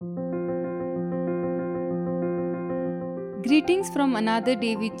Greetings from another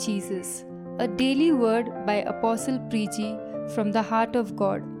day with Jesus, a daily word by Apostle Preachy from the heart of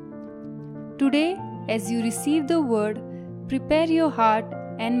God. Today, as you receive the word, prepare your heart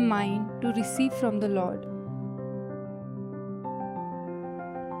and mind to receive from the Lord.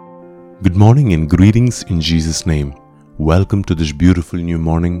 Good morning and greetings in Jesus' name. Welcome to this beautiful new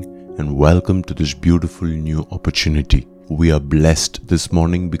morning and welcome to this beautiful new opportunity. We are blessed this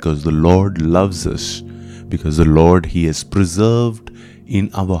morning because the Lord loves us. Because the Lord, He has preserved in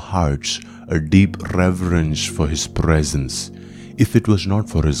our hearts a deep reverence for His presence. If it was not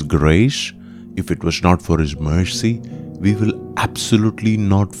for His grace, if it was not for His mercy, we will absolutely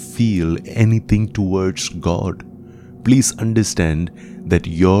not feel anything towards God. Please understand that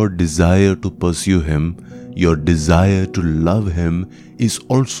your desire to pursue Him, your desire to love Him is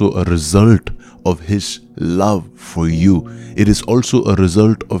also a result of His love for you. It is also a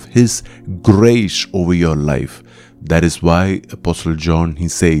result of His grace over your life. That is why Apostle John, he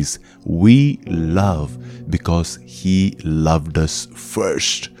says, we love because He loved us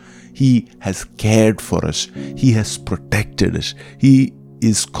first. He has cared for us. He has protected us. He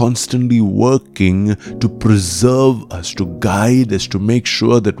is constantly working to preserve us, to guide us, to make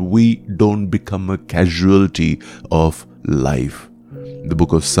sure that we don't become a casualty of life. The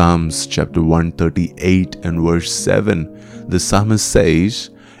book of Psalms chapter 138 and verse 7, the psalmist says,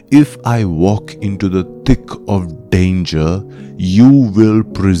 "If I walk into the thick of danger, you will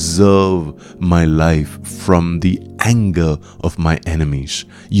preserve my life from the anger of my enemies.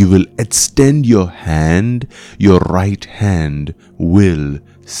 You will extend your hand, your right hand will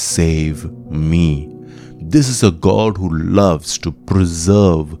save me." This is a God who loves to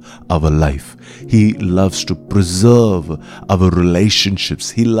preserve our life. He loves to preserve our relationships.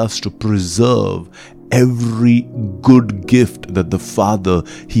 He loves to preserve every good gift that the Father,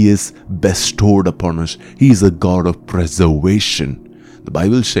 He has bestowed upon us. He is a God of preservation. The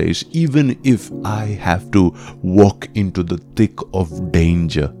Bible says, even if I have to walk into the thick of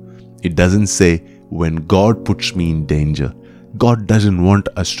danger, it doesn't say when God puts me in danger. God doesn't want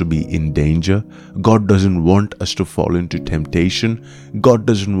us to be in danger. God doesn't want us to fall into temptation. God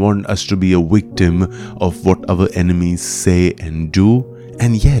doesn't want us to be a victim of what our enemies say and do.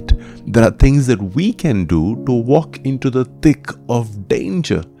 And yet, there are things that we can do to walk into the thick of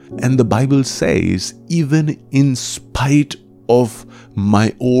danger. And the Bible says, even in spite of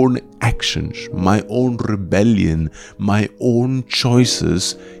my own actions, my own rebellion, my own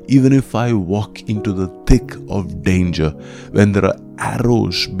choices, even if I walk into the thick of danger, when there are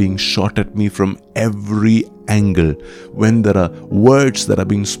arrows being shot at me from every angle, when there are words that are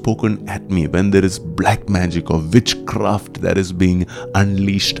being spoken at me, when there is black magic or witchcraft that is being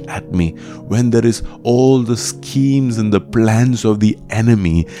unleashed at me, when there is all the schemes and the plans of the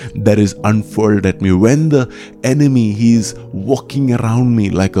enemy that is unfurled at me, when the enemy, he is walking around me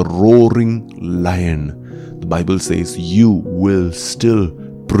like a roaring lion, the Bible says, you will still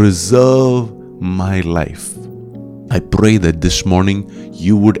preserve my life. I pray that this morning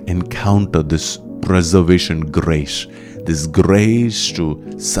you would encounter this preservation grace, this grace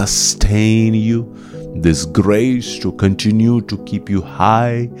to sustain you, this grace to continue to keep you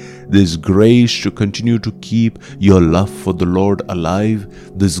high, this grace to continue to keep your love for the Lord alive,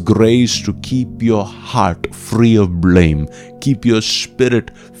 this grace to keep your heart free of blame, keep your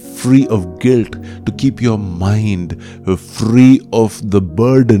spirit free of guilt, to keep your mind free of the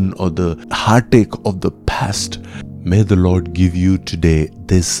burden or the heartache of the past. May the Lord give you today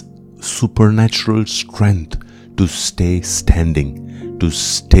this supernatural strength to stay standing, to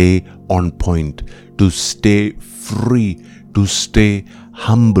stay on point, to stay free, to stay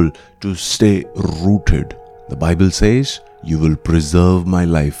humble, to stay rooted. The Bible says, you will preserve my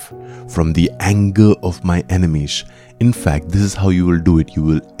life from the anger of my enemies. In fact, this is how you will do it. You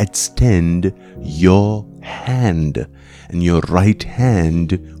will extend your hand, and your right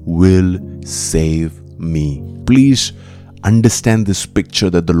hand will save me. Please understand this picture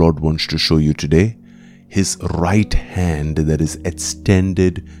that the Lord wants to show you today. His right hand that is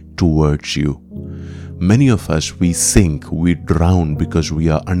extended towards you. Many of us, we sink, we drown because we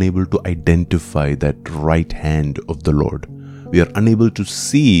are unable to identify that right hand of the Lord. We are unable to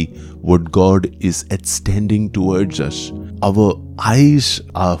see what God is extending towards us. Our eyes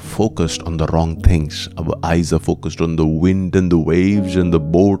are focused on the wrong things. Our eyes are focused on the wind and the waves and the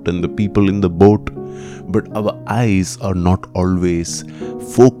boat and the people in the boat. But our eyes are not always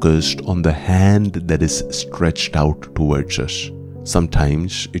focused on the hand that is stretched out towards us.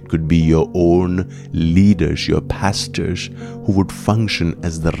 Sometimes it could be your own leaders, your pastors, who would function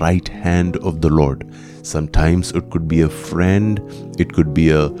as the right hand of the Lord. Sometimes it could be a friend, it could be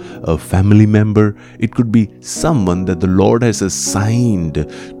a family member, it could be someone that the Lord has assigned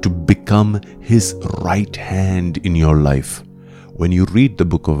to become His right hand in your life. When you read the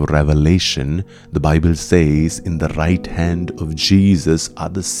book of Revelation, the Bible says in the right hand of Jesus are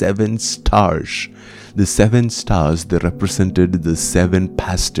the 7 stars. The 7 stars, they represented the 7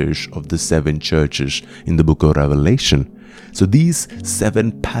 pastors of the 7 churches in the book of Revelation. So these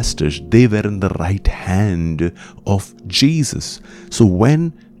 7 pastors, they were in the right hand of Jesus. So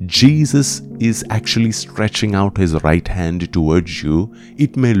when Jesus is actually stretching out His right hand towards you,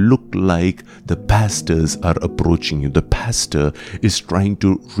 it may look like the pastors are approaching you. The pastor is trying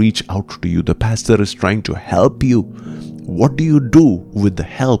to reach out to you. The pastor is trying to help you. What do you do with the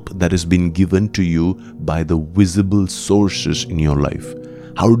help that has been given to you by the visible sources in your life?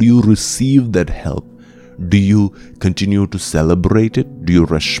 How do you receive that help? Do you continue to celebrate it? Do you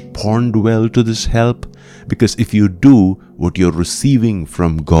respond well to this help? Because if you do, what you're receiving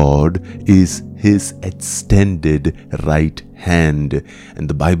from God is His extended right hand. And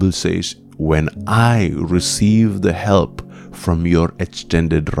the Bible says, when I receive the help from your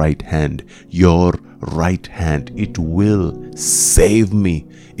extended right hand, your right hand, it will save me.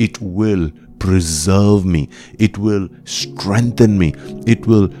 It will preserve me. It will strengthen me. It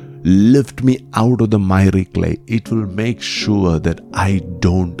will lift me out of the miry clay. It will make sure that I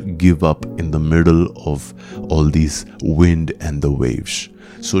don't give up in the middle of all these wind and the waves.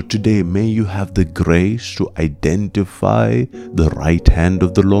 So today, may you have the grace to identify the right hand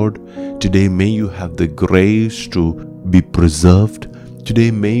of the Lord. Today, may you have the grace to be preserved.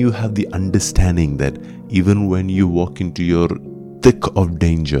 Today, may you have the understanding that even when you walk into your thick of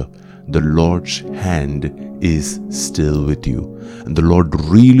danger, the Lord's hand is still with you. And the Lord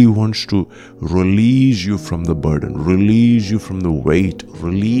really wants to release you from the burden, release you from the weight,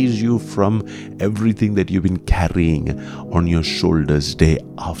 release you from everything that you've been carrying on your shoulders day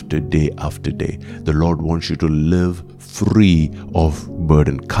after day after day. The Lord wants you to live free of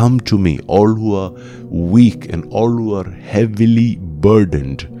burden. Come to me, all who are weak and all who are heavily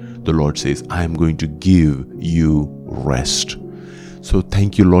burdened. The Lord says, I am going to give you rest. So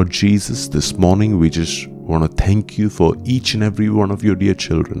thank you, Lord Jesus. This morning we just want to thank you for each and every one of your dear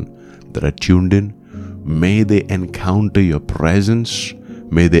children that are tuned in. May they encounter your presence.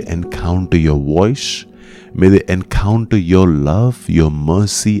 May they encounter your voice. May they encounter your love, your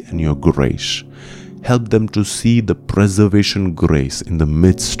mercy, and your grace. Help them to see the preservation grace in the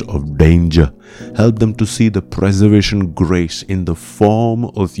midst of danger. Help them to see the preservation grace in the form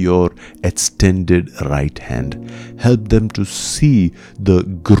of your extended right hand. Help them to see the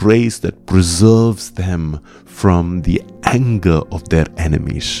grace that preserves them from the anger of their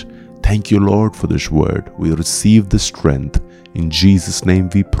enemies. Thank you, Lord, for this word. We receive the strength. In Jesus' name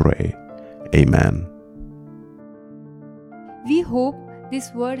we pray. Amen. We hope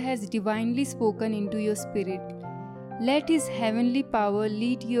this word has divinely spoken into your spirit. Let His heavenly power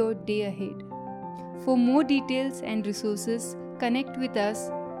lead your day ahead. For more details and resources, connect with us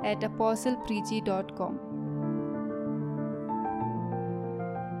at apostlepreachy.com.